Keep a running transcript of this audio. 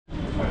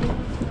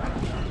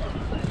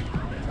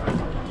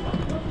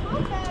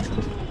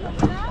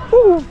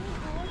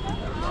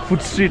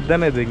Food street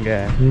தானே இது இங்கே.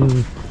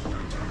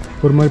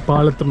 ஒரு மாதிரி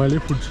பாலத்து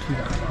மேலே ஃபுட்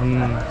ஸ்ட்ரீட்.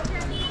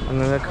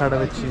 அங்கே கடை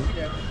வச்சு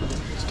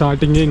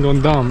ஸ்டார்டிங்கே இங்கே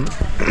வந்து தான்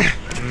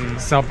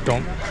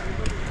சாப்பிட்டோம்.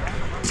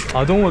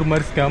 அதுவும் ஒரு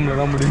மாதிரி ஸ்கேமில்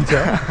தான்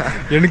முடிஞ்சேன்.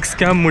 எனக்கு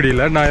ஸ்கேம்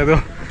முடியல, நான் ஏதோ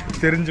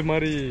தெரிஞ்ச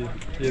மாதிரி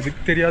எதுக்கு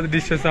தெரியாத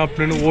டிஷ்ஷை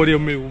சாப்பிடணுன்னு ஓரியோ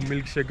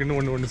மில்க் ஷேக்குன்னு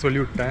ஒன்று சொல்லி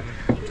விட்டேன்.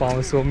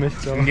 பாவம் சோமேஷ்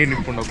இங்கே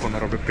நிற்போம்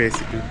கொண்டாரு அப்படியே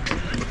பேசிட்டு.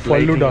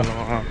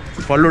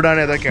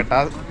 ஃபல்லுடான்னு ஏதோ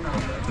கேட்டால்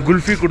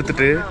குல்ஃபி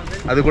கொடுத்துட்டு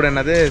அது கூட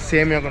என்னது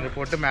சேமியா கொஞ்சம்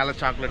போட்டு மேலே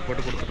சாக்லேட்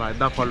போட்டு கொடுத்துட்டான்.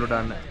 இதுதான்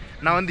ஃபல்லுடான்னு.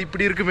 நான் வந்து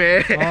இப்படி இருக்குமே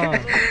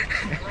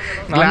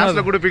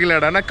கிளாஸில்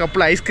கொடுப்பீங்களாடானா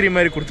கப்பில் ஐஸ்கிரீம்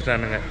மாதிரி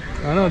கொடுத்துட்டானுங்க.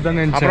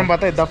 அப்புறம்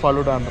பார்த்தா இதுதான்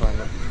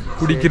ஃபல்லுடான்றாங்க.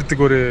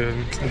 குடிக்கிறதுக்கு ஒரு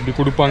இப்படி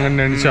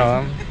கொடுப்பாங்கன்னு நினச்சா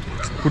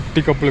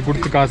குட்டி கப்பில்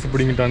கொடுத்து காசு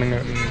பிடிங்கிட்டானுங்க.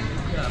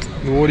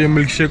 இந்த ஓரியோ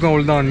மில்க் ஷேக்கும்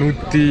அவ்வளோ தான்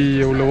 100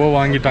 எவ்வளவோ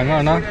வாங்கிட்டாங்க.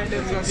 ஆனால்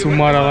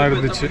சுமாராக தான்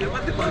இருந்துச்சு.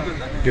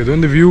 ஏதோ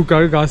இந்த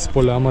வியூக்காக காசு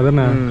போகல. ஆமாம்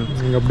தானே.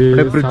 இங்கே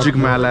அப்படியே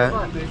ஃப்ரிட்ஜுக்கு மேலே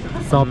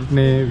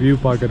சாப்பிட்னே வியூ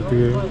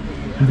பார்க்கறதுக்கு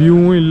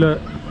வியூவும் இல்லை,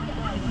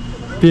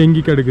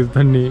 தேங்கி கிடக்குது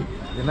தண்ணி.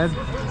 என்ன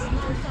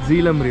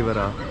ஜீலம்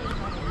ரிவரா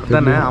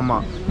தானே?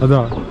 ஆமாம்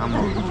அதான்.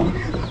 ஆமாம்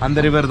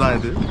அந்த ரிவர் தான்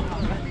இது.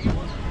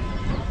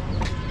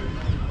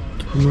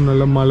 இன்னும்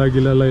நல்ல மழை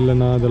கிளெல்லாம்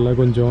இல்லைண்ணா, அதெல்லாம்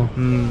கொஞ்சம்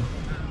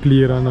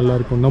கிளியராக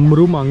நல்லாயிருக்கும். நம்ம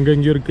ரூம் அங்கே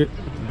எங்கேயும் இருக்குது,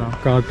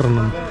 காட்டுறோம்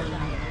நம்ம.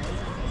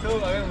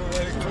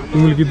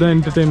 உங்களுக்கு இதுதான்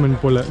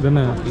என்டர்டெயின்மெண்ட் போல்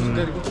தானே.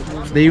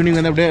 இந்த ஈவினிங்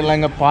வந்து அப்படியே எல்லாம்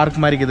இங்கே பார்க்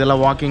மாதிரி இருக்குது,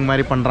 எல்லாம் வாக்கிங்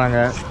மாதிரி பண்ணுறாங்க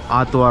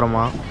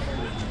ஆத்துவாரமாக.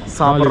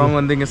 சாப்பிட்றவங்க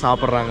வந்து இங்கே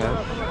சாப்பிட்றாங்க.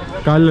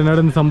 காலைல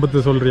நடந்த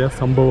சம்பவத்தை சொல்கிறியா?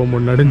 சம்பவம்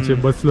ஒன்று நடந்துச்சு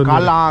பஸ்ஸில்.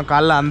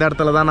 காலைல அந்த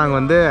இடத்துல தான் நாங்கள்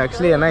வந்து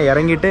ஆக்சுவலி ஏன்னா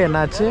இறங்கிட்டு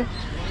என்னாச்சு,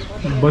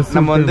 பஸ்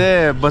நம்ம வந்து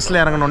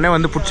பஸ்ஸில் இறங்கினோடனே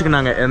வந்து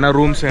பிடிச்சிக்கினாங்க என்ன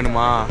ரூம்ஸ்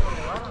வேணுமா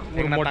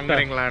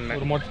தங்குறீங்களான்னு.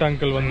 ஒரு மொட்டை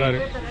அங்கிள் வந்தார்.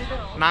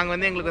 நாங்கள்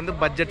வந்து எங்களுக்கு வந்து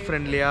பட்ஜெட்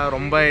ஃப்ரெண்ட்லியாக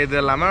ரொம்ப இது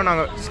இல்லாமல்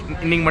நாங்கள்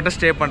இன்னைக்கு மட்டும்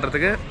ஸ்டே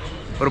பண்ணுறதுக்கு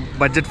ஒரு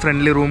பட்ஜெட்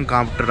ஃப்ரெண்ட்லி ரூம்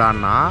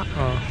காமிட்டுடான்னா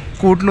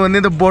கூட்டுன்னு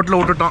வந்து இந்த போட்டில்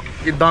விட்டுட்டோம்.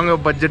 இதுதாங்க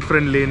பட்ஜெட்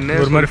ஃப்ரெண்ட்லின்னு.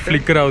 ஒரு மாதிரி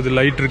ஃப்ளிக்கர் ஆகுது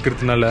லைட்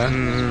இருக்கிறதுனால.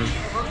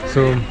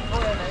 ஸோ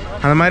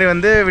அந்த மாதிரி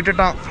வந்து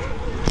விட்டுட்டோம்.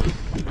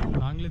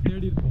 நாங்களே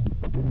தேடி இருக்கோம்.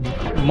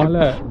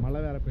 மழை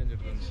வேற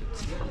பெஞ்சிட்டு இருந்துச்சு.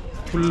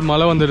 ஃபுல்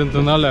மழை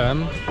வந்துருந்ததுனால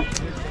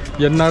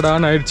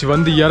என்னடான்னு ஆயிடுச்சு.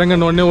 வந்து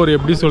இறங்கினோடனே ஒரு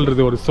எப்படி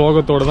சொல்கிறது, ஒரு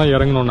சோகத்தோடு தான்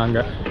இறங்கினோம்.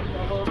 நாங்கள்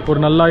ஒரு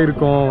நல்லா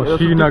இருக்கும்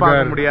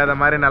ஸ்ரீநகர் முடியாத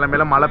மாதிரி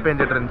நிலைமையில மழை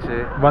பெஞ்சிட்டு இருந்துச்சு.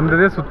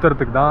 வந்ததே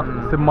சுற்றுறதுக்கு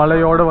தான்.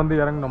 மழையோடு வந்து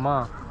இறங்கினோமா,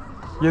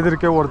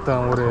 எதிர்க்கே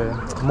ஒருத்தன் ஒரு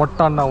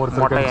மொட்டான்னா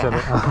ஒருத்தர்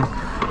கிடைச்சது.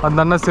 அந்த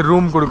அண்ணா சரி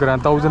ரூம்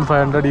கொடுக்குறேன்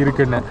 1500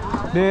 இருக்குன்னு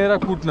நேராக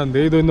கூட்டின்னு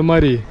வந்து இது இந்த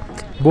மாதிரி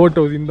போட்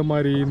ஹவுஸ், இந்த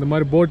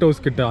மாதிரி போட்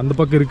ஹவுஸ் கிட்ட அந்த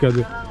பக்கம்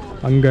இருக்காது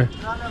அங்கே.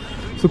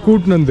 ஸோ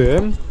கூட்டின்னு வந்து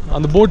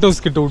அந்த போட்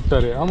ஹவுஸ் கிட்ட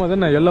விட்டாரு. ஆமாம்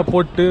தானே, எல்லாம்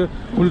போட்டு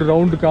ஃபுல்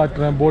ரவுண்டு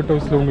காட்டுறேன் போட்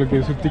ஹவுஸில் உங்களுக்கு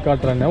சுற்றி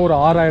காட்டுறேன்னு ஒரு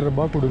 6000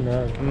 ரூபாய் கொடுங்க.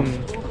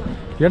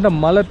 ஏன்டா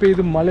மழை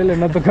பெய்யுது, மழையில்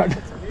என்னத்தை காட்டு,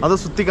 அதை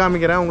சுற்றி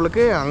காமிக்கிறேன்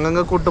உங்களுக்கு,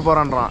 அங்கங்கே கூப்பிட்டு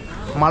போகிறான்றான்.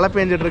 மழை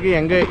பெஞ்சிட்ருக்கு,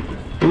 எங்கே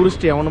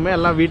டூரிஸ்ட் எவனுமே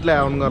எல்லாம் வீட்டில்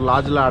அவனுங்க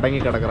லாட்ஜில் அடங்கி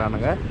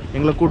கிடக்குறானுங்க,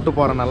 எங்களை கூப்பிட்டு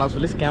போகிறேன்னெல்லாம்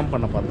சொல்லி ஸ்கேம்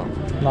பண்ண பார்த்தோம்.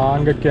 நான்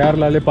அங்கே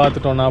கேரளாலே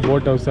பார்த்துட்டோம். நான்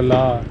போட் ஹவுஸ்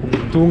எல்லாம்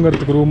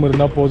தூங்குறதுக்கு ரூம்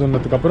இருந்தால்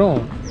போதுன்னதுக்கப்புறம்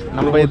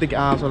நம்ம இதுக்கு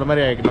சொல்ல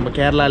மாதிரி நம்ம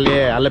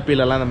கேரளாலேயே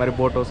அலப்பிலெல்லாம் இந்த மாதிரி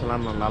போட் ஹவுஸ்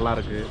எல்லாம் நல்லா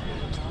இருக்குது.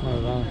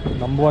 அதுதான்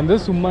நம்ம வந்து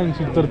சும்மா இங்கே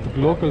சுற்றுறதுக்கு,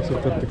 லோக்கல்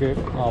சுற்றுறதுக்கு.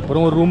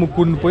 அப்புறம் ஒரு ரூமுக்கு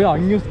கூட்டின்னு போய்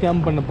அங்கேயும்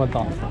ஸ்கேம் பண்ண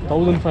பார்த்தான்.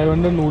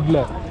 1500 உட்ல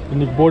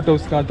இன்றைக்கி போட்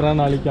ஹவுஸ் காட்டுறான்,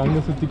 நாளைக்கு அங்கே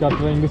சுற்றி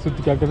காட்டுறேன், இங்கே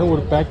சுற்றி காட்டுறேன்,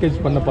 ஒரு பேக்கேஜ்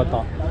பண்ண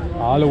பார்த்தான்.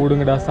 ஆளை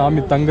விடுங்கடா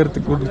சாமி,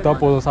 தங்கறதுக்கு கொடுத்தா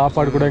போதும்,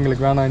 சாப்பாடு கூட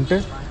எங்களுக்கு வேணான்ட்டு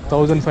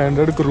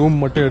 1500க்கு ரூம்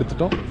மட்டும்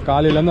எடுத்துட்டோம்.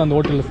 காலையிலேருந்து அந்த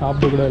ஹோட்டலில்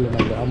சாப்பிட கூட இல்லை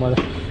நாங்கள். ஆமாம்,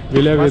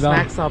 வெளியே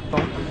தான்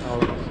சாப்பிட்டோம்.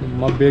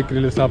 சும்மா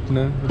பேக்கரியில்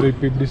சாப்பிட்னு இது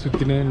இப்போ இப்படி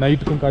சுற்றினு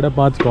நைட்டுக்கும் கடை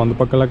பார்த்துட்டோம். அந்த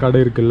பக்கம்லாம்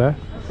கடை இருக்குல்ல,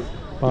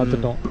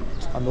 பார்த்துட்டோம்.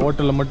 அந்த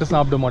ஹோட்டலில் மட்டும்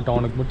சாப்பிட மாட்டோம்,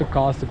 அவனுக்கு மட்டும்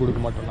காசு கொடுக்க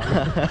மாட்டோம்.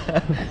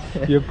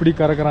 எப்படி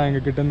கறக்குறான்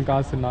எங்கள் கிட்டேருந்து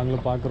காசு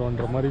நாங்களும்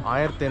பார்க்குறோன்ற மாதிரி.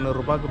 1500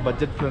 ரூபாய்க்கு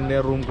பட்ஜெட்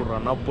ஃப்ரெண்ட்லியாக ரூம்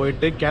கொடுறான்னா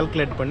போயிட்டு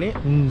கேல்குலேட் பண்ணி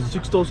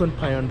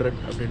 6500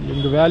 அப்படின்னு.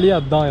 எங்கள் வேலையே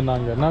அதுதான்.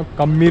 நாங்கள் என்ன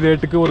கம்மி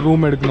ரேட்டுக்கு ஒரு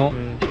ரூம் எடுக்கணும்,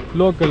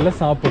 லோக்கலில்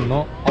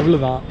சாப்பிட்ணும்,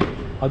 அவ்வளோதான்.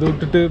 அதை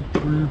விட்டுட்டு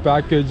ஃபுல்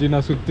பேக்கேஜ்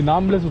நான் சுற்றி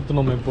நாமளே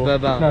சுற்றணும்.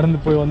 இப்போ நடந்து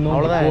போய்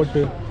வந்தோம்,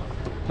 போட்டு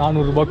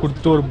 400 ரூபாய்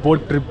கொடுத்துட்டு ஒரு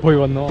போட் ட்ரிப்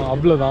போய் வந்தோம்,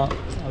 அவ்வளோதான்.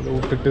 அதை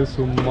விட்டுட்டு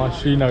சும்மா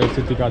ஸ்ரீநகர்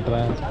சுற்றி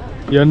காட்டுறேன்.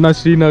 ஏன்னா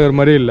ஸ்ரீநகர்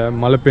மாதிரி இல்லை,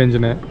 மழை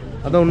பெஞ்சுன்னு.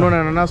 அதான் இன்னொன்று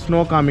என்னன்னா ஸ்னோ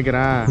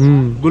காமிக்கிறேன்,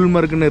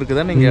 குல்மர்க்குன்னு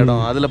இருக்குதா நீங்கள்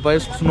இடம், அதில் போய்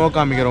ஸ்னோ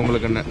காமிக்கிறேன்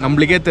உங்களுக்குன்னு.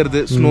 நம்மளுக்கே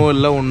தெரியுது ஸ்னோ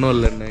இல்லை ஒன்றும்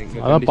இல்லைன்னு.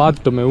 அதான்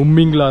பார்த்துட்டோமே,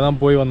 உம்மிங்களா தான்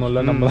போய்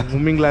வந்தோம்ல நம்ம.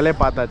 உம்மிங்களாலே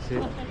பார்த்தாச்சு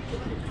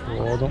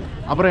போதும்.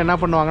 அப்புறம் என்ன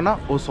பண்ணுவாங்கன்னா,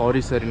 ஓ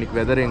சாரி சார் இன்னைக்கு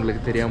வெதர்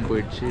எங்களுக்கு தெரியாமல்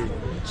போயிடுச்சு,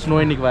 ஸ்னோ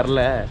இன்னைக்கு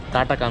வரல,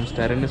 டாட்டா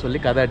காமிச்சிட்டாருன்னு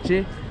சொல்லி கதை அடிச்சு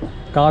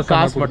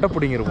காசு மட்டும்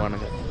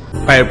பிடிங்கிருப்பானுங்க.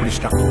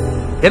 பயப்பிடிச்சிட்டான்.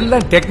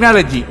 எல்லாம்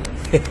டெக்னாலஜி.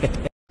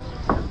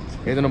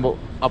 இது நம்ம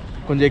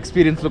கொஞ்சம்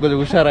எக்ஸ்பீரியன்ஸில்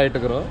கொஞ்சம்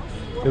உஷாராகிட்டுக்கிறோம்.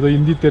 ஏதோ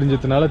ஹிந்தி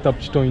தெரிஞ்சதுனால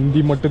தப்பிச்சிட்டோம்.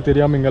 ஹிந்தி மட்டும்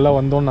தெரியாமல் இங்கெல்லாம்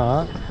வந்தோன்னா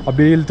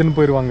அப்படியே இழுத்துன்னு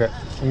போயிடுவாங்க.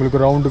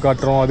 உங்களுக்கு ரவுண்டு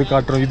காட்டுறோம், அது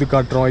காட்டுறோம், இது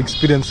காட்டுறோம்,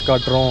 எக்ஸ்பீரியன்ஸ்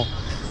காட்டுறோம்,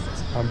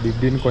 அப்படி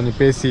இப்படின்னு கொஞ்சம்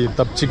பேசி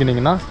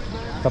தப்பிச்சிக்கினீங்கன்னா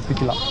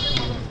தப்பிக்கலாம்.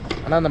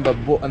 ஆனால்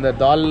நம்ம அந்த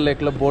டால்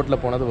லேக்கில்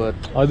போட்டில் போனது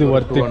அது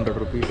 200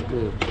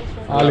 ருபீஸ்க்கு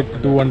ஆளுக்கு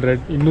 200.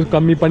 இன்னும்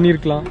கம்மி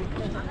பண்ணியிருக்கலாம்.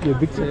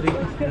 எதுக்கு சரி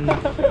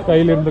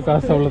கையில் இருந்த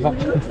காசு அவ்வளோதான்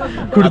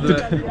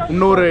கொடுத்துட்டு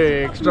இன்னொரு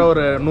எக்ஸ்ட்ரா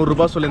ஒரு 100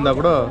 ரூபாய் சொல்லியிருந்தா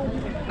கூட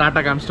டாட்டா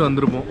காமிச்சிட்டு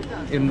வந்திருப்போம்.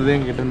 இருந்ததே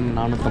எங்கிட்ட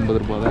 450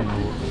 ரூபா தான்.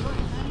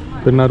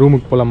 இப்போ நான்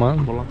ரூமுக்கு போகலாமா?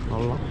 போகலாம்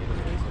நல்லா.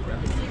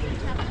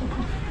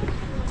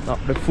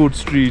 அப்படியே ஃபுட்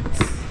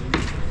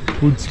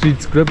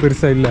ஸ்ட்ரீட்ஸ் கூட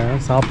பெருசாக இல்லை.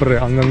 சாப்பிட்ற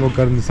அங்கங்கே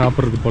உட்காந்து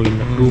சாப்பிட்றது போல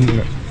இல்லை.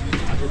 ரூமுங்க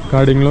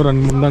கார்டிங்களும்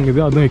 2-3 தான்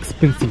இருக்குது. அதுவும்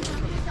எக்ஸ்பென்சிவ்.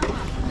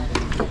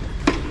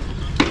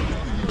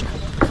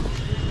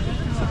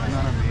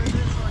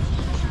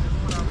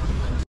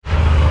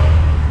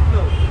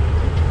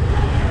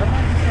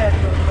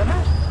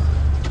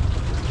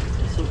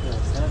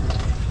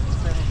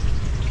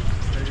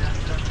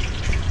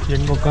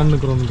 எங்கே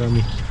உட்காந்துக்கிறோம்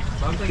காமி?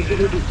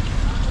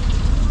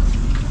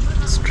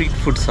 ஸ்ட்ரீட்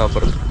ஃபுட்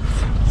சாப்பிட்றது.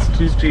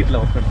 ஸ்ட்ரீட்டில்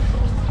உட்காந்து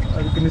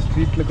அதுக்குன்னு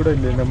ஸ்ட்ரீட்டில் கூட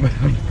இல்லை. நம்ம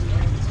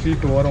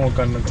ஸ்ட்ரீட் ஓரம்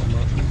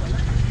உட்காந்துக்கிறோம்.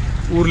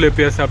 ஊரில்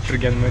எப்போயா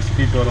சாப்பிட்ருக்கேன் அந்த மாதிரி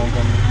ஸ்ட்ரீட் ஓரம்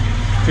உட்காந்து.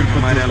 திருப்பி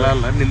மாதிரி எல்லாம்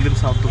இல்லை,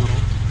 நின்று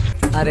சாப்பிட்டுக்கிறோம்.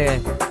 அரே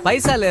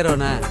பைசா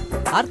லேரோண்ணா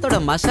ஆர்த்தோட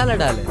மசாலா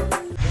டாலு.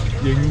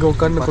 எங்கே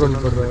உட்காந்துக்கிறோம்?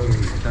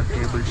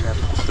 டேபிள்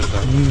சேர்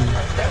கொடுத்துருக்காங்க.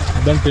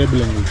 இதுதான்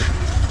டேபிள் எங்களுக்கு.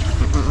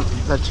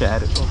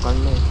 சேர்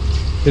உட்காந்து.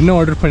 என்ன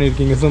ஆர்டர்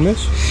பண்ணியிருக்கீங்க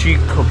சோமேஷ்?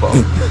 ஷீக் கபாப்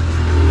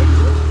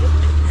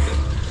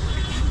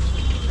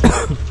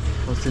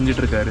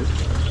செஞ்சுட்டு இருக்காரு.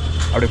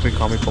 அப்படியே போய்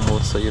காமிப்போம்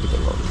ஒரு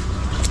செய்யறதெல்லாம்.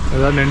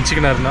 ஏதாவது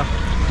நினச்சிக்கினாருண்ணா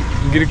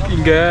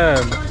இங்கே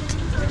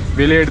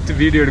வெளியே எடுத்து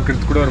வீடியோ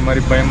எடுக்கிறது கூட ஒரு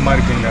மாதிரி பயமாக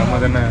இருக்குங்க.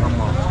 ஆமாம் தானே?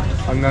 ஆமாம்.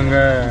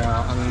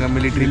 அங்கே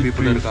மிலிட்ரி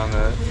பீப்புள் இருக்காங்க.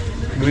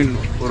 மீன்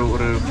ஒரு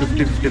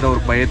 50-50 தான்.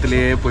 ஒரு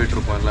பயத்திலேயே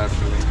போயிட்டுருப்போம் எல்லா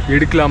இடத்துலையும்.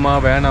 எடுக்கலாமா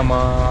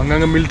வேணாமா?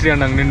 அங்கங்கே மிலிட்ரி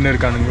அங்கே நின்று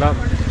இருக்கானுங்களா?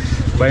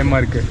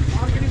 பயமாக இருக்குது.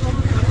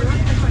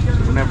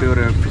 இன்னும் அப்படி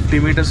ஒரு 50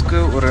 மீட்டர்ஸ்க்கு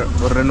ஒரு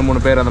 2-3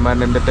 பேர் அந்த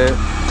மாதிரி நின்றுட்டு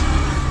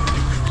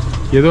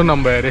ஏதோ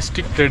நம்ம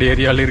ரெஸ்ட்ரிக்டட்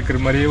ஏரியாவில் இருக்கிற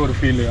மாதிரியே ஒரு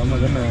ஃபீல்.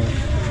 ஆமாம் தானே?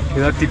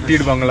 ஏதாவது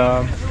திட்டிடுவாங்களா?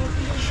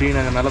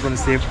 ஸ்ரீநகர்னால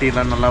கொஞ்சம்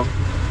சேஃப்டிலாம் நல்லா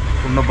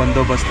இன்னும்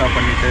பந்தோபஸ்தாக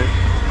பண்ணிவிட்டு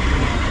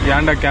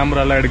ஏன்டா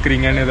கேமராலாம்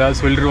எடுக்கிறீங்கன்னு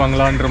ஏதாவது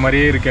சொல்லிடுவாங்களான்ற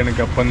மாதிரியே இருக்குது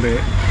எனக்கு அப்போ வந்து.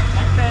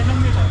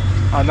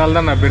 அதனால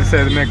தான் நான்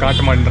பெருசாக எதுவுமே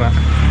காட்ட மாட்டேறேன்.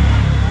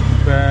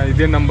 இப்போ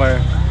இதே நம்ம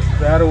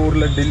வேறு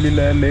ஊரில்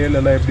டெல்லியில்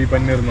லேலெல்லாம் எப்படி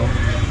பண்ணியிருந்தோம்.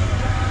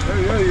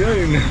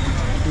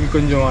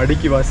 கொஞ்சம்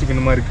அடுக்கி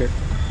வாசிக்கணுமா இருக்குது.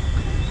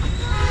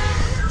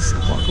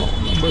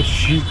 நம்ம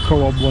ஷீக்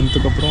கபாப்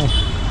வந்ததுக்கப்புறம்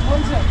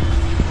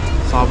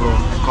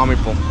சாப்பிடுவோம்,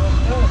 காமிப்போம்,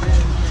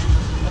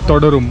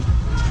 தொடரும்.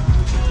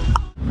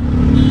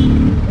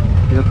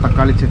 ஏதோ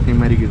தக்காளி சட்னி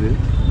மாதிரி இருக்குது.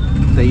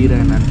 தயிர்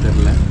என்னன்னு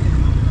தெரில.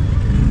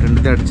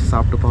 2 அடித்து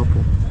சாப்பிட்டு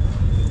பார்ப்போம்.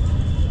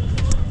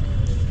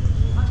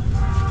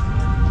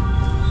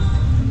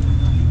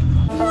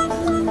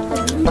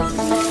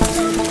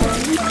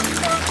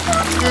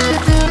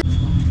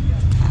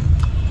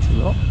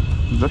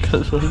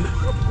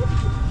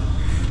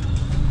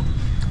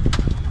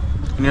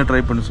 இன்னும் ட்ரை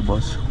பண்ணு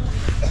சுபாஷ்.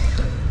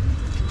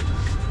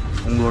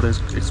 உங்களோட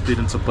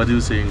எக்ஸ்பீரியன்ஸை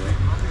பதிவு செய்யுங்க.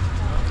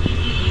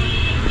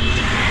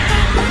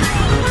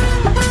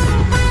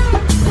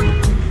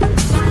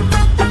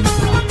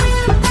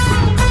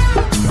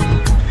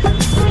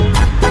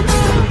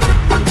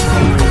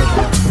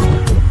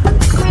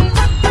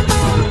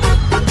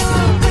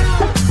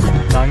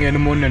 நாங்கள்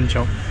என்னமோன்னு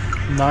நினச்சோம்.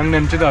 நாங்கள்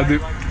நினச்சது அது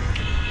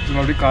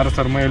அப்படி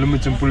காரசாரமாக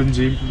எலுமிச்சம்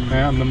புளிஞ்சி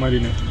அந்த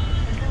மாதிரின்னு.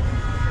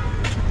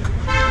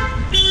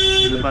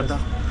 இது பார்த்தா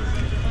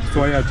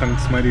சோயா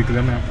சங்க்ஸ் மாதிரி இருக்குது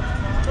தானே?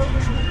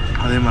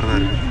 அதே மாதிரி தான்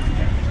இருக்குது.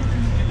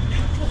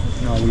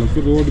 அவ்வளோக்கு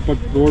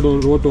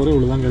ரோட்டோர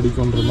இவ்வளோ தான்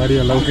கிடைக்குன்ற மாதிரி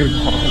அளவுக்கு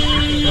இருக்கும்.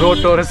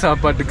 ரோட்டோர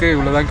சாப்பாட்டுக்கு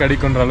இவ்வளோ தான்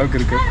கிடைக்குன்ற அளவுக்கு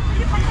இருக்குது.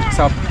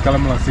 சாப்பிட்டு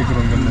கிளம்பலாம்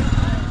சீக்கிரம் இங்கேருந்து.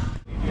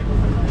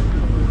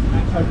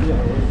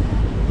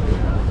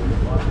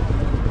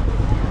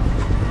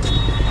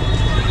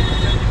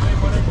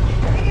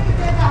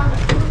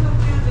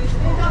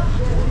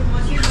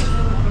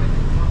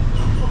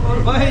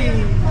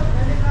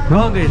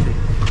 कहाँ गए थे?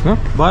 हाँ?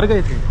 बाहर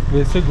गए थे?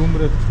 वैसे घूम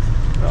रहे थे.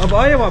 अब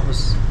आए वापस.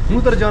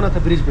 उधर जाना था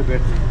ब्रिज पे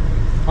बैठने.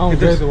 हाँ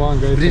गए थे, वहाँ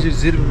गए ब्रिज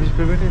थे. ब्रिज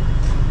पे बैठे.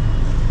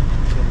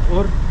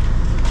 और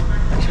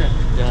अच्छा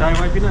चाय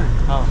वाय पीना है?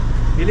 हाँ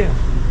पी लिया.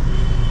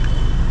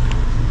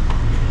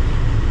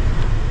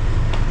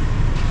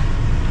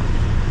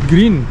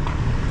 Green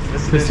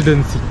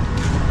residency.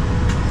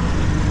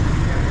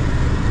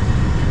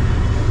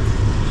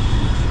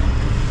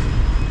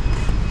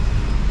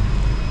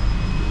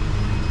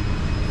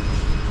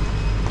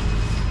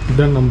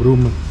 இதான் நம்ம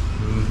ரூம்.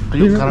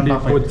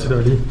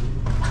 போச்சுடாடி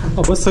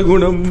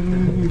அபசகுணம்.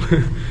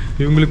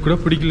 இவங்களுக்கு கூட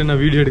பிடிக்கல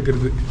நான் வீடியோ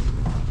எடுக்கிறது.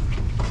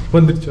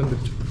 வந்துருச்சு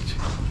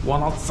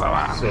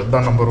 107.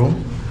 இதுதான் நம்ம ரூம்.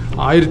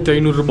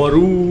 1500 ரூபாய்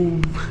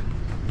ரூம்.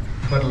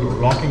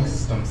 லாக்கிங்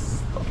சிஸ்டம்ஸ்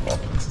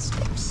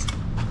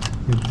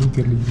எதுவும்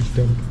தெரியல.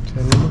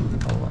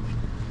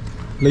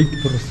 லைட்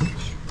போடுற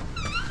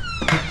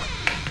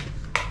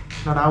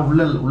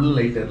உள்ள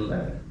லைட் இல்ல.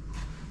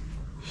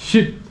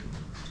 ஷிட்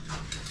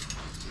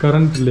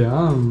கரண்ட் இல்லையா?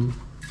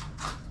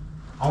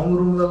 அவங்க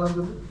ரூம்லலாம்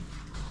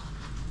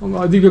அவங்க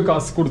அதிக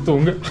காசு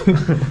கொடுத்தவங்க.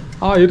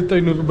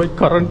 1500 ரூபாய்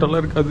கரண்ட்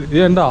எல்லாம் இருக்காது.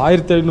 ஏன்டா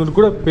 1500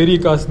 கூட பெரிய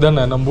காசு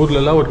தானே. நம்ம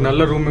ஊர்ல எல்லாம் ஒரு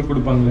நல்ல ரூமே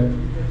கொடுப்பாங்க.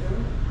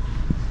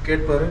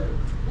 கேட்பாரு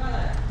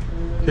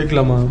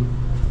கேட்கலாமா?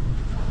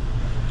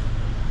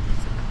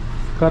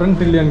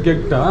 கரண்ட் இல்லையான்னு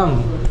கேட்டா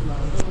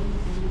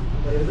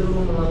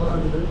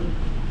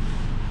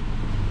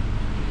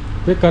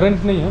ये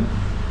करंट नहीं है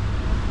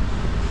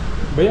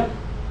भैया,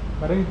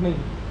 करंट नहीं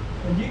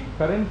जी,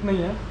 करंट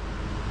नहीं है।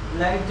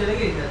 लाइट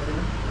चलेगी इधर से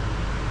ना,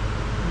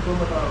 उनको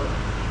बताओ।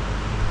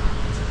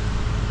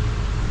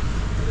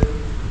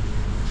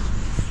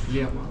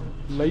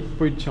 லைட்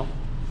போயிடுச்சான்.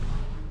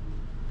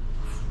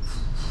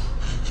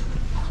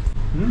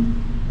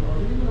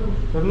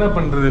 என்ன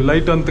பண்ணுறது,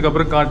 லைட் வந்ததுக்கு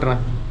அப்புறம்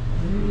காட்டுறேன்.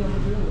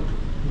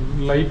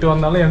 லைட்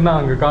வந்தாலும் என்ன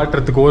அங்கே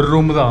காட்டுறதுக்கு ஒரு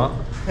ரூம் தான்,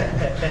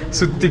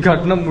 சுற்றி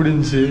காட்டினா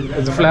முடிஞ்சு.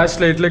 அது ஃப்ளாஷ்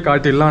லைட்லேயே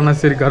காட்டிடலாம். ஆனால்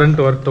சரி கரண்ட்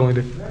வரட்டும்.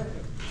 இது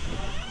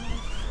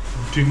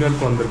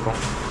டின்னருக்கு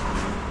வந்திருக்கோம்.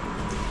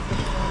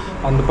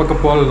 அந்த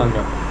பக்கம் போகல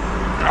நாங்கள்.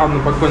 அந்த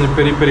பக்கம் கொஞ்சம்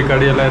பெரிய பெரிய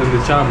கடையெல்லாம்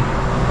இருந்துச்சா,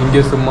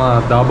 இங்கே சும்மா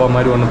தாபா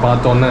மாதிரி ஒன்று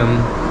பார்த்தோன்னே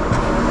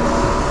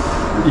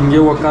இங்கே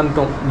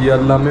உக்காந்துட்டோம்.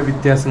 எல்லாமே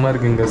வித்தியாசமாக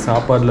இருக்குது இங்கே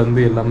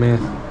சாப்பாடுலேருந்து எல்லாமே.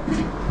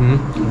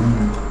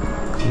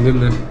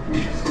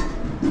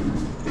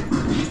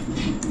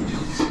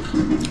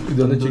 இது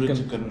வந்து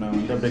சிக்கன்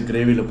வந்து அப்படியே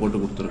கிரேவியில் போட்டு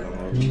கொடுத்துருக்காங்க.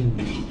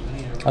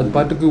 அது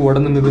பாட்டுக்கு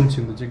உடனே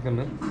இருந்துச்சு. இந்த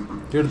சிக்கனு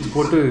எடுத்து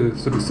போட்டு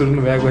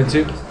சுருன்னு வேக வச்சு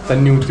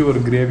தண்ணி ஊற்றி ஒரு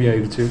கிரேவி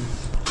ஆயிடுச்சு.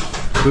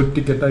 ரொட்டி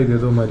கேட்டால் இது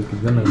ஏதோ மாதிரி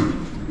இருக்குது தானே,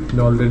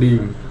 இது ஆல்ரெடி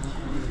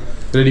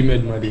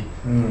ரெடிமேட் மாதிரி.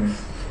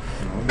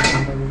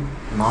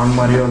 நான்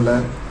மாதிரியோ இல்லை,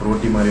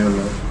 ரோட்டி மாதிரியோ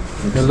இல்லை,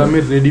 எல்லாமே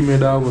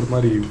ரெடிமேடாக ஒரு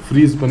மாதிரி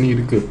ஃப்ரீஸ் பண்ணி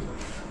இருக்குது.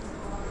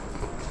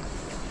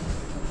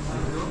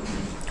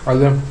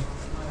 அதுதான்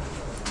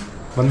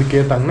வந்து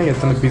கேட்டாங்கன்னா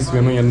எத்தனை பீஸ்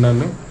வேணும்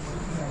என்னன்னு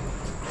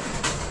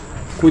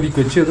கொதிக்க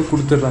வச்சு அதை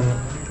கொடுத்துட்றாங்க.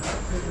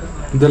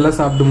 இதெல்லாம்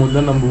சாப்பிடும் போது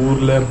தான் நம்ம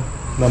ஊரில்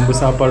நம்ம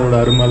சாப்பாடோட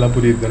அருமைலாம்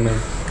புரியுது தானே.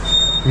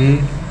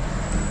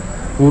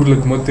 ஊரில்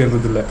இருக்கும்போது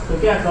தெரிறதில்ல.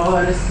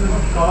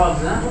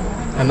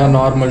 ஏன்னா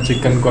நார்மல்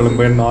சிக்கன்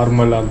குழம்பு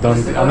நார்மல்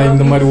அதுதான். ஆனால்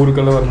இந்த மாதிரி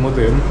ஊருக்கெல்லாம்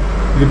வரும்போது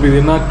இது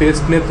என்ன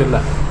டேஸ்ட்னே தெரியல.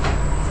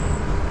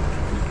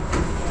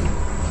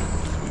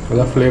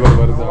 அதான் ஃப்ளேவர்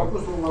வருதா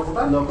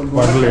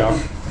வரலையா?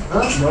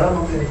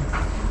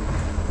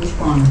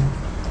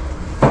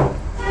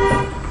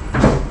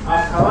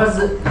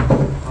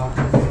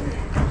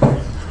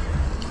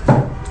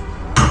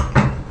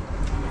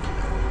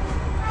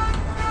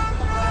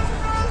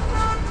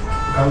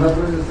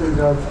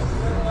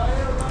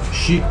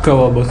 ஷீக்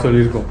கபாபா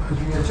சொல்லியிருக்கோம்.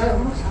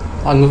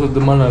 அங்கே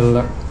சுத்தமாக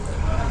நல்லா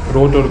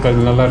ரோட்டோட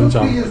கல் நல்லா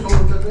இருந்துச்சா,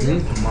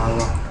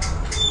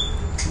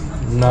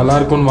 நல்லா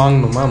இருக்கும்னு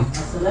வாங்கணும் மேம்.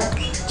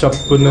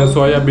 சப்புன்னு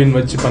சோயாபீன்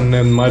வச்சு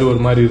பண்ண இந்த மாதிரி ஒரு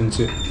மாதிரி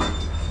இருந்துச்சு.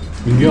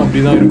 இங்கேயும்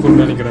அப்படி தான்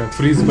இருக்கும்னு நினைக்கிறேன்.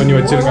 ஃப்ரீஸ் பண்ணி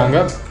வச்சுருக்காங்க,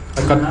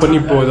 கட் பண்ணி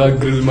இப்போ ஏதாவது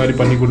கிரில் மாதிரி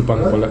பண்ணி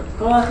கொடுப்பாங்க போல்.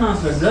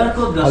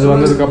 அது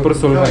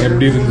வந்ததுக்கப்புறம் சொல்கிறேன்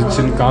எப்படி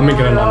இருந்துச்சுன்னு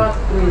காமிக்கிறேன் நான்.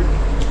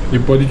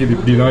 இப்போதைக்கு இது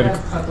இப்படி தான்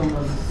இருக்கு.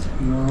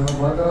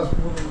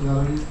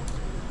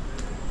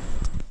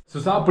 ஸோ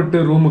சாப்பிட்டு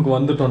ரூமுக்கு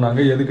வந்துட்டோம்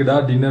நாங்கள். எதுக்குடா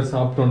டின்னர்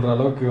சாப்பிட்டோன்ற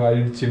அளவுக்கு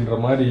ஆயிடுச்சுன்ற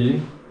மாதிரி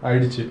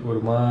ஆயிடுச்சு. ஒரு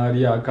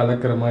மாதிரியா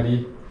கலக்கிற மாதிரி.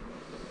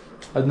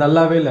 அது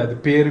நல்லாவே இல்லை. அது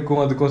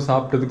பேருக்கும் அதுக்கும்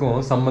சாப்பிட்டதுக்கும்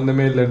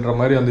சம்மந்தமே இல்லைன்ற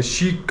மாதிரி. அந்த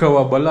ஷீக்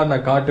கபாபெல்லாம்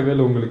நான் காட்டவே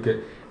இல்லை உங்களுக்கு.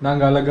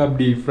 நாங்கள் அழகாக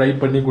அப்படி ஃப்ரை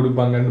பண்ணி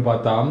கொடுப்பாங்கன்னு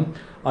பார்த்தா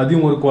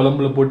அதையும் ஒரு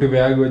குழம்புல போட்டு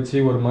வேக வச்சு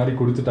ஒரு மாதிரி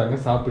கொடுத்துட்டாங்க.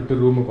 சாப்பிட்டு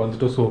ரூமுக்கு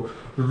வந்துட்டோம். ஸோ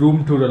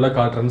ரூம் டூர் எல்லாம்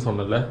காட்டுறேன்னு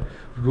சொன்னல,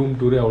 ரூம்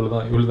டூரே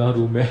அவ்வளோதான். இவ்வளோ தான்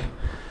ரூமே.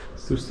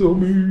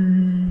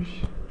 சோமேஷ்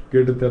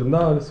கேட்டு திறந்தா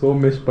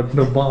சோமேஷ்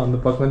பட்டினப்பான். அந்த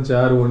பக்கம்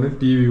சேர் ஒன்று,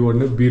 டிவி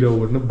ஒன்று, பீரோ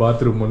ஒன்று,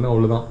 பாத்ரூம் ஒன்று,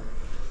 அவ்வளோதான்.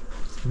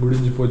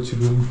 முடிஞ்சு போச்சு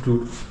ரூம்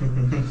டூர்.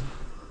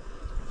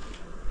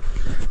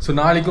 ஸோ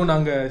நாளைக்கும்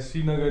நாங்கள்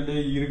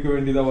ஸ்ரீநகர்லேயே இருக்க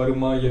வேண்டியதாக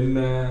வருமா என்ன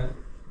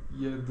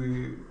எது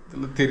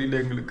இதெல்லாம் தெரியல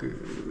எங்களுக்கு.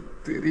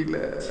 தெரியல,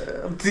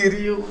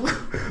 தெரியும்.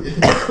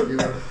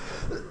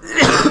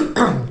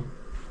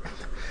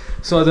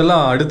 ஸோ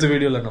அதெல்லாம் அடுத்த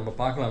வீடியோவில் நம்ம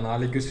பார்க்கலாம்.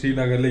 நாளைக்கு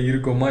ஸ்ரீநகரில்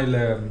இருக்கோமா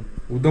இல்லை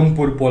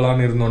உதம்பூர்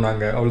போகலான்னு இருந்தோம்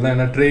நாங்கள். அவ்வளோதான்.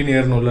 ஏன்னா ட்ரெயின்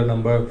ஏறணும்ல,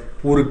 நம்ம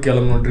ஊருக்கு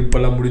கிளம்பணும்.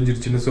 ட்ரிப்பெல்லாம்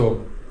முடிஞ்சிருச்சுன்னு. ஸோ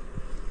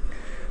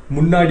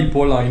முன்னாடி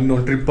போகலாம்,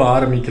 இன்னும் ட்ரிப்பு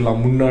ஆரம்பிக்கலாம்,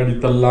 முன்னாடி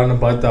தள்ளலான்னு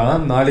பார்த்தா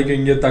நாளைக்கு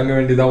இங்கே தங்க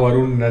வேண்டியதாக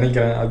வரும்னு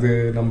நினைக்கிறேன். அது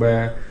நம்ம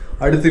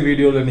அடுத்த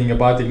வீடியோவில்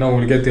நீங்கள் பார்த்தீங்கன்னா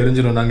உங்களுக்கே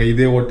தெரிஞ்சிடும் நாங்கள்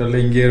இதே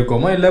ஹோட்டலில் இங்கே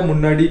இருக்கோமா இல்லை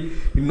முன்னாடி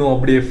இன்னும்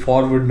அப்படியே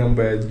ஃபார்வர்ட்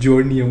நம்ம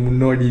ஜேர்னியை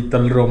முன்னாடி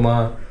தள்ளுறோமா,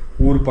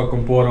 ஊர்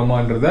பக்கம்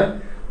போகிறோமான்றத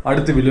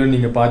அடுத்த வீடியோ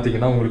நீங்கள்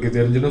பார்த்தீங்கன்னா உங்களுக்கு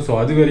தெரிஞ்சிடும். ஸோ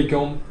அது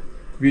வரைக்கும்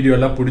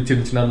வீடியோலாம்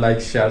பிடிச்சிருந்துச்சுன்னா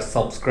லைக், ஷேர்,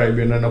 சப்ஸ்கிரைப்.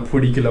 என்னென்ன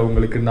பிடிக்கல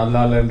உங்களுக்கு,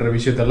 நல்லா இல்லைன்ற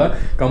விஷயத்தெல்லாம்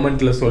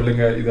கமெண்ட்டில்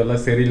சொல்லுங்கள்.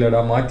 இதெல்லாம் சரியில்லடா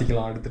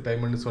மாற்றிக்கலாம் அடுத்த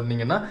டைம்னு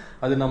சொன்னீங்கன்னா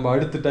அது நம்ம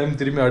அடுத்த டைம்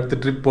திரும்பி அடுத்த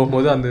ட்ரிப்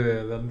போகும்போது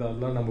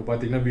அதெல்லாம் நம்ம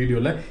பார்த்தீங்கன்னா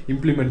வீடியோவில்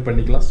இம்ப்ளிமெண்ட்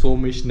பண்ணிக்கலாம்.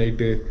 சோமேஷ்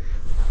நைட்டு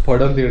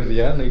படம்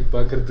தேடுறியா நைட்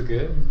பார்க்குறதுக்கு?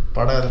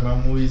 படம் எதுனா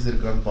மூவிஸ்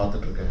இருக்கான்னு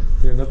பார்த்துட்டு இருக்கேன்.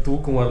 ஏன்னா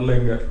தூக்கம் வரல.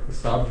 இங்கே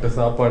சாப்பிட்ட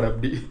சாப்பாடு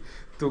அப்படி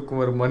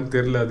தூக்கம் வருமானு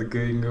தெரில.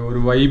 அதுக்கு இங்கே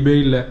ஒரு வைபே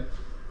இல்லை.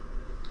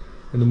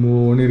 இந்த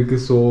 3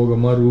 இருக்குது,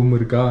 சோகமாக ரூம்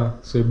இருக்கா.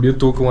 ஸோ எப்படியும்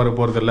தூக்கம் வர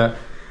போகிறதில்ல.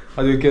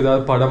 அதுக்கு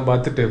ஏதாவது படம்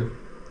பார்த்துட்டு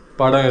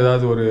படம்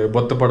ஏதாவது ஒரு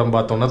பொத்த படம்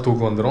பார்த்தோம்னா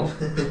தூக்கம் வந்துடும்.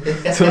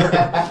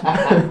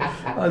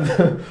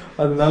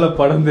 அதனால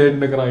படம்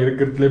தேடினுக்கிறான்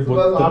இருக்கிறதுலே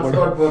பொத்த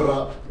படம்.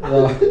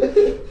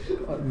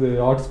 இது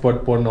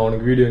ஹாட்ஸ்பாட் போடணும்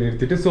அவனுக்கு வீடியோ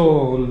நிறுத்திட்டு. ஸோ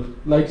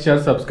லைக்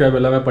ஷேர் சப்ஸ்கிரைப்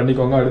எல்லாமே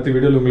பண்ணிக்கோங்க. அடுத்த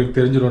வீடியோவில் உங்களுக்கு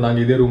தெரிஞ்சிடும்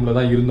நாங்கள் இதே ரூமில்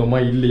தான் இருந்தோமா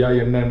இல்லையா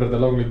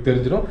என்னன்றதெல்லாம் உங்களுக்கு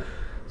தெரிஞ்சிடும்.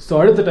 ஸோ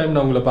அடுத்த டைம்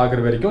நான் உங்களை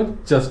பார்க்குற வரைக்கும்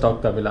just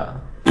talk Tamizha.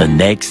 The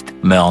next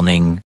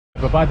morning.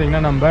 இப்போ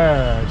பார்த்தீங்கன்னா நம்ம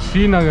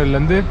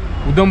ஸ்ரீநகர்லேருந்து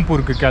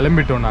உதம்பூருக்கு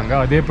கிளம்பிட்டோம்.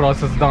 நாங்கள் அதே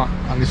ப்ராசஸ் தான்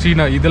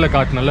அங்கே இதில்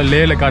காட்டினால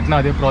லேல காட்டினா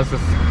அதே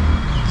ப்ராசஸ்.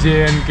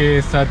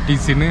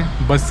 JNKSRTCன்னு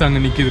பஸ் அங்கே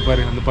நிற்கிது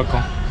பாரு அந்த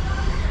பக்கம்.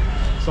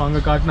 ஸோ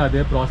அங்கே காட்டினா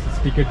அதே ப்ராசஸ்.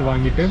 டிக்கெட்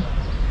வாங்கிட்டு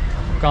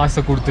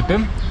காசை கொடுத்துட்டு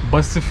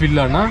பஸ்ஸு ஃபில்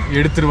ஆனால்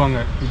எடுத்துருவாங்க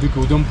இதுக்கு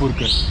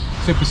உதம்பூருக்கு.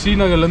 ஸோ இப்போ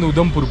ஸ்ரீநகர்லேருந்து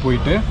உதம்பூர்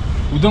போயிட்டு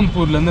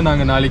உதம்பூர்லேருந்து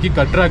நாங்கள் நாளைக்கு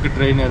கட்ராக்கு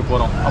ட்ரெயின் ஏற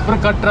போகிறோம்.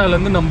 அப்புறம்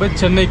கட்ராலேருந்து நம்ம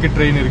சென்னைக்கு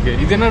ட்ரெயின் இருக்குது.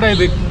 இது என்னடா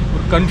இது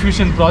ஒரு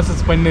கன்ஃபியூஷன்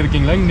ப்ராசஸ்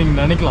பண்ணியிருக்கீங்களா நீங்கள்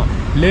நினைக்கலாம்.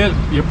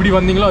 எப்படி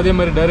வந்தீங்களோ அதே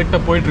மாதிரி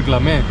டைரெக்டாக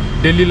போயிட்டுருக்கலாமே.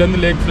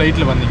 டெல்லியிலேருந்து லேக்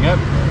ஃப்ளைட்டில் வந்தீங்க,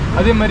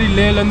 அதே மாதிரி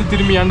லேலேருந்து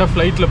திரும்பி ஏன்டா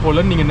ஃப்ளைட்டில்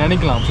போகலன்னு நீங்கள்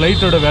நினைக்கலாம்.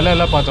 ஃப்ளைட்டோட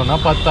விலையெல்லாம் பார்த்தோன்னா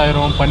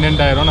 10,000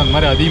 12,000 அந்த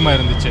மாதிரி அதிகமாக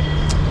இருந்துச்சு,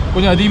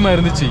 கொஞ்சம் அதிகமாக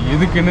இருந்துச்சு.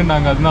 எதுக்குன்னு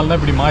நாங்கள் அதனால தான்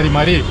இப்படி மாறி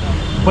மாறி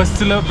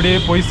பஸ்ஸில் அப்படியே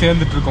போய்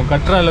சேர்ந்துட்ருக்கோம்.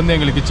 கட்ராலேருந்து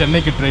எங்களுக்கு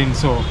சென்னைக்கு ட்ரெயின்.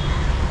 ஸோ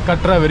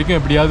கட்ரா வரைக்கும்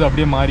எப்படியாவது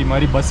அப்படியே மாறி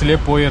மாறி பஸ்ஸிலே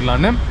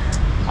போயிடலான்னு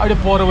அப்படியே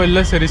போகிற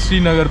வழியில் சரி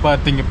ஸ்ரீநகர்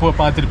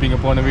பார்த்துருப்பீங்க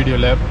போன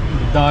வீடியோவில்.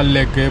 டால்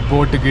லேக்கு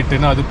போட்டு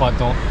கிட்டுன்னு அது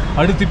பார்த்தோம்.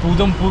 அடுத்து இப்போ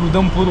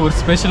உதம்பூர் ஒரு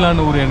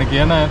ஸ்பெஷலான ஊர் எனக்கு.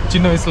 ஏன்னா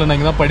சின்ன வயசில் நான்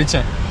இங்கே தான்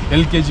படித்தேன்.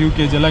 LKG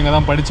UKG எல்லாம் இங்கே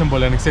தான் படித்தேன்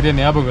போல், எனக்கு சரியாக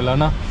ஞாபகம் இல்லை.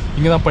 ஆனால்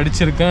இங்கே தான்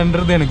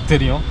படிச்சிருக்கேன்றது எனக்கு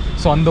தெரியும்.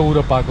 ஸோ அந்த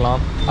ஊரை பார்க்கலாம்.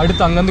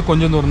 அடுத்து அங்கேருந்து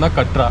கொஞ்சம் தூரம் தான்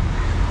கட்ரா.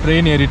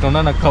 ட்ரெயின்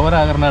ஏறிட்டோன்னா நான் கவர்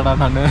ஆகிறேனாடா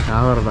நான்.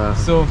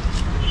 ஸோ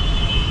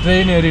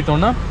ட்ரெயின்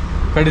ஏறிட்டோன்னா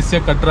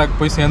கடைசியாக கட்ராக்கு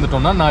போய்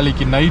சேர்ந்துட்டோம்னா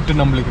நாளைக்கு நைட்டு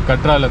நம்மளுக்கு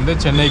கட்ராலேருந்து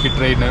சென்னைக்கு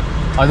ட்ரெயின்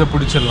அதை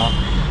பிடிச்சிடலாம்.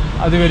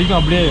 அது வரைக்கும்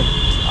அப்படியே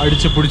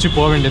அடித்து பிடிச்சி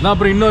போக வேண்டியதுதான்.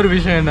 அப்புறம் இன்னொரு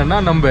விஷயம் என்னென்னா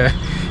நம்ம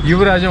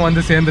யுவராஜும்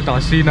வந்து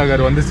சேர்ந்துட்டான்.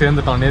 ஸ்ரீநகர் வந்து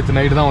சேர்ந்துட்டான். நேற்று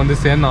நைட்டு தான் வந்து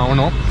சேர்ந்தான்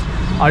அவனும்.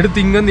 அடுத்து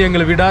இங்கேருந்து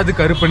எங்களை விடாது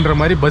கருப்புன்ற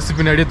மாதிரி பஸ்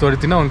பின்னாடியே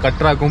துரத்தினா அவன்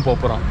கட்ராக்கும்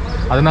போகிறான்.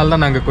 அதனால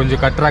தான் நாங்கள்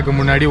கொஞ்சம் கட்ராக்கு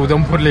முன்னாடி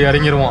உதம்பூரில்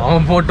இறங்கிடுவோம்.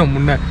 அவன் போட்டோம்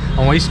முன்னே,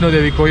 அவன்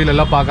வைஷ்ணோதேவி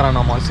கோயிலெல்லாம் பார்க்குறான்.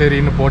 நாம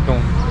சரின்னு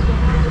போட்டோம்.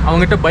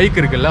 அவங்ககிட்ட பைக்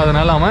இருக்குல்ல,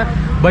 அதனால் அவன்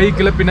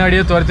பைக்கில்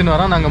பின்னாடியே துரத்தின்னு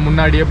வரான். நாங்கள்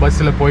முன்னாடியே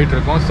பஸ்ஸில்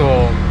போயிட்டுருக்கோம். ஸோ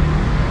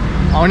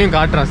அவனையும்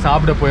காட்டுறான்.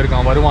 சாப்பிட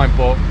போயிருக்கான், வருவான்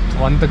இப்போது.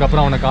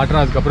 வந்ததுக்கப்புறம் அவனை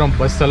காட்டுறான். அதுக்கப்புறம்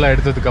பஸ் எல்லாம்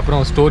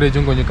எடுத்ததுக்கப்புறம்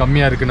ஸ்டோரேஜும் கொஞ்சம்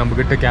கம்மியாக இருக்குது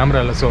நம்மக்கிட்ட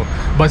கேமராவில். ஸோ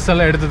பஸ்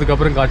எல்லாம்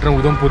எடுத்ததுக்கப்புறம் காட்டுறேன்.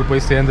 உதம்பூர்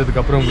போய்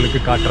சேர்ந்ததுக்கப்புறம் உங்களுக்கு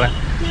காட்டுறேன்.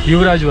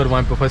 யுவராஜ்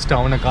வருவான் இப்போ. ஃபஸ்ட்டு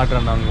அவனை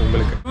காட்டுறேன் நாங்கள்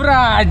உங்களுக்கு.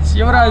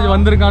 யுவராஜ்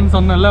வந்திருக்கான்னு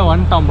சொன்னல,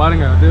 வந்துட்டான்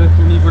பாருங்க. அது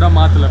துணி கூட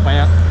மாற்றல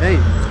பையன்.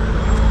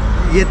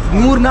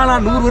 100 நாளா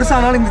 100 வருஷம்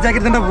ஆனாலும் இந்த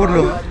ஜாக்கெட் தான்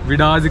போடணும்.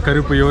 விடாது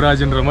கருப்பு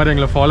யுவராஜ்ன்ற மாதிரி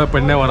எங்களை ஃபாலோ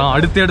பண்ணே வரான்.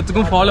 அடுத்த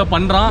இடத்துக்கும் ஃபாலோ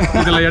பண்ணுறான்.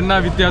 இதில் என்ன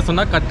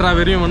வித்தியாசம்னா கட்ரா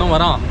வரையும் வேணும்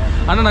வரான்.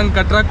 ஆனால் நாங்கள்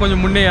கட்ரா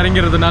கொஞ்சம் முன்னே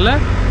இறங்கிறதுனால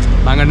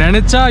நாங்கள்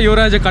நினச்சா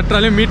யுவராஜை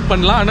கட்ராலையும் மீட்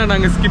பண்ணலாம். ஆனால்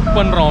நாங்கள் ஸ்கிப்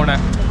பண்ணுறோம் அவனை.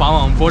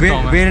 பாவம்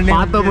போட்டோம்.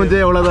 பார்த்த முடிஞ்சு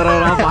எவ்வளோ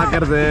தரம்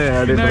பார்க்கறது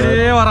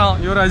முன்னாடியே வரான்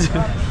யுவராஜ்.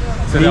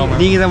 சரி,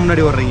 நீங்கள் தான்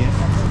முன்னாடி வர்றீங்க.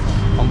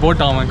 அவன்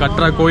போட்டான். அவன்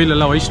கட்ரா கோயில்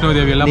எல்லாம்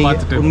வைஷ்ணோதேவி எல்லாம்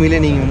பார்த்துட்டு உண்மையிலே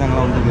நீங்கள் வந்து அங்கே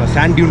வந்துருக்கலாம்.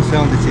 சாண்ட்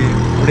டியூன்ஸ்லாம் வந்துச்சு.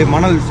 அப்படியே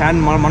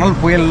மணல்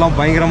புயல் எல்லாம்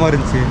பயங்கரமாக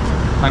இருந்துச்சு.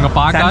 நாங்கள்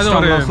பார்க்காத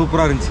ஒரு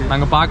சூப்பராக இருந்துச்சு.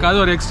 நாங்கள் பார்க்காத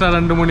ஒரு எக்ஸ்ட்ரா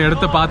 2-3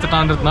 இடத்த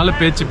பார்த்துட்டான்றதுனால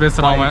பேச்சு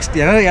பேசுகிறான் அவன்.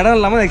 இடம்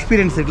இல்லாமல்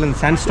எக்ஸ்பீரியன்ஸ்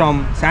இருக்குல்ல.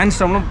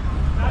 சாண்ட்ஸ்டாம்லாம்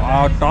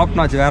டாப்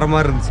நாச்சு வேற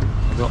மாதிரி இருந்துச்சு.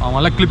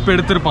 அவன்லாம் கிளிப்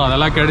எடுத்திருப்பான்.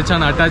 அதெல்லாம் கிடைச்சா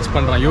நான் அட்டாச்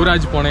பண்ணுறான்.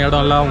 யுவராஜ் போன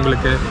இடம் எல்லாம்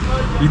உங்களுக்கு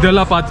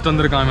இதெல்லாம் பார்த்துட்டு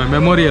வந்திருக்காங்க.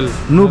 மெமோரியல்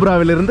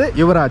நூப்ராவிலிருந்து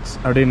யுவராஜ்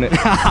அப்படின்னு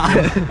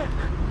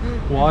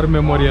வார்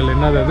மெமோரியல்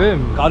என்னது அது,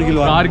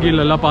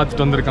 கார்கில் எல்லாம்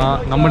பார்த்துட்டு வந்திருக்கான்.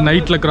 நம்ம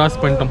நைட்டில்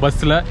கிராஸ் பண்ணிட்டோம்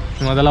பஸ்ஸில்.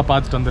 இவன் அதெல்லாம்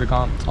பார்த்துட்டு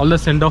வந்திருக்கான்.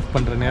 அவ்வளோ சென்ட் ஆஃப்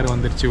பண்ணுற நேரம்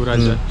வந்துருச்சு.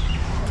 யுவராஜ்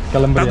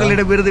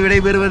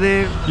விடைபெறுவது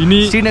இனி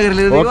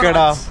ஸ்ரீநகரில்.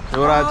 ஓகேடா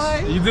யுவராஜ்,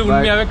 இது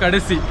உண்மையாவே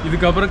கடைசி.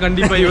 இதுக்கப்புறம்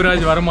கண்டிப்பா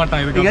யுவராஜ்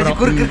வரமாட்டான்.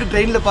 இதுக்கப்புறம்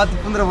ட்ரெயினில்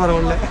பார்த்து புந்துற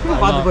பரவாயில்ல,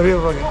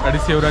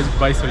 கடைசி யுவராஜ்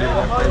பாய்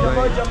சொல்லிடுறேன்.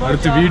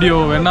 அடுத்த வீடியோ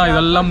வேணா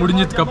இதெல்லாம்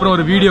முடிஞ்சதுக்கு அப்புறம்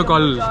ஒரு வீடியோ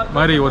கால்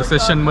மாதிரி ஒரு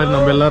செஷன் மாதிரி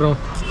நம்ம எல்லாரும்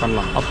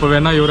பண்ணலாம். அப்போ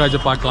வேணா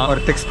யுவராஜை பார்க்கலாம்.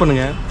 ஒரு டெக்ஸ்ட்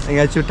பண்ணுங்க.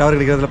 எங்கேயாச்சும் டவர்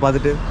கிடைக்கிறதுல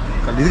பார்த்துட்டு.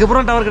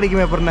 இதுக்கப்புறம் டவர்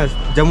கிடைக்குமே. அப்புறம் என்ன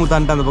ஜம்மு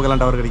தாண்டிட்டு அந்த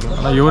பக்கம் டவர் கிடைக்கும்.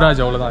 ஆனால்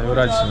யுவராஜ் அவ்வளோதான்.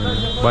 யுவராஜ்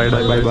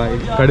பாய்டா. பாய் பாய்.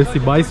 கடைசி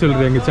பாய்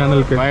சொல்கிறேன் எங்கள்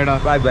சேனலுக்கு. பாய்டா.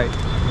 பாய் பாய்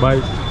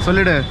பாய்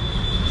சொல்லிடு.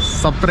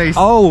 சர்ப்ரைஸ்.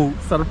 ஓ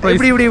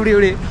சர்ப்ரைஸ்.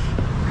 இப்படி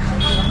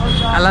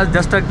எல்லாம்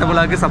ஜஸ்ட்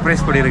தமிழாக்கு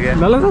சர்ப்ரைஸ் பண்ணியிருக்கேன்.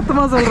 நல்லா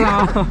சத்தமாக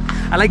சொல்கிறான்.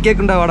 எல்லாம்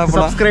கேட்குண்டா வாடா.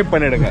 சப்ஸ்கிரைப்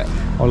பண்ணிடுங்க.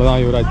 அவ்வளோதான்.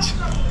 யுவராஜ்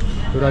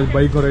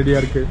பைக்கும்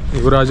ரெடியாக இருக்குது.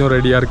 யுவராஜும்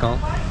ரெடியாக இருக்கான்.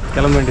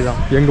 கிளம்ப வேண்டியதான்.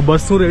 எங்கள்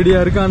பஸ்ஸும்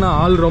ரெடியாக இருக்குது. ஆனால்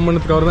ஆள் ரொம்ப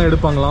நேரத்துக்கு தான்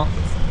எடுப்பாங்களாம்.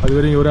 அது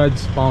வரையும்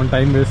யுவராஜ் பாவம்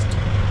டைம் வேஸ்ட்.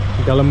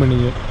 கிளம்பு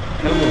நீங்கள்.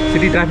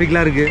 சிட்டி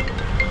டிராஃபிக்லாம் இருக்குது.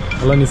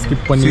 அதெல்லாம் நீ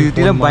ஸ்கிப் பண்ணி.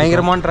 சிட்டியில்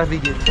பயங்கரமான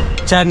டிராஃபிக்.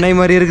 சென்னை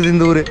மாதிரி இருக்குது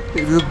இந்த ஊர்.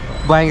 இது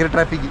பயங்கர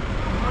டிராஃபிக்.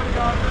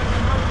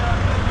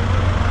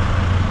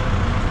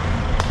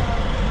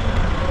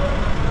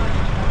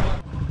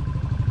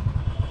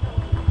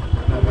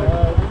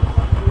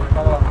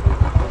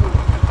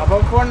 அப்போ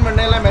ஃபோன் பண்ண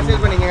எல்லாம்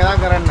மெசேஜ் பண்ணிங்க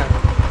தான் கரண்ட்.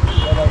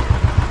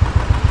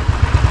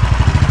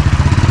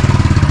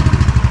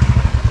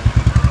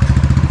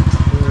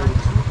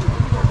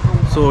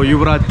 ஸோ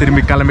யுவராஜ்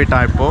திரும்பி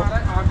கிளம்பிட்டான். இப்போது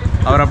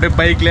அவர் அப்படியே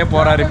பைக்லேயே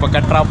போகிறாரு. இப்போ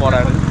கட்ரா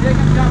போகிறாரு.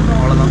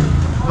 அவ்வளோதான்.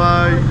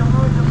 பாய்.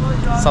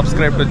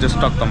 Subscribe to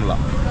just talk Tamizha.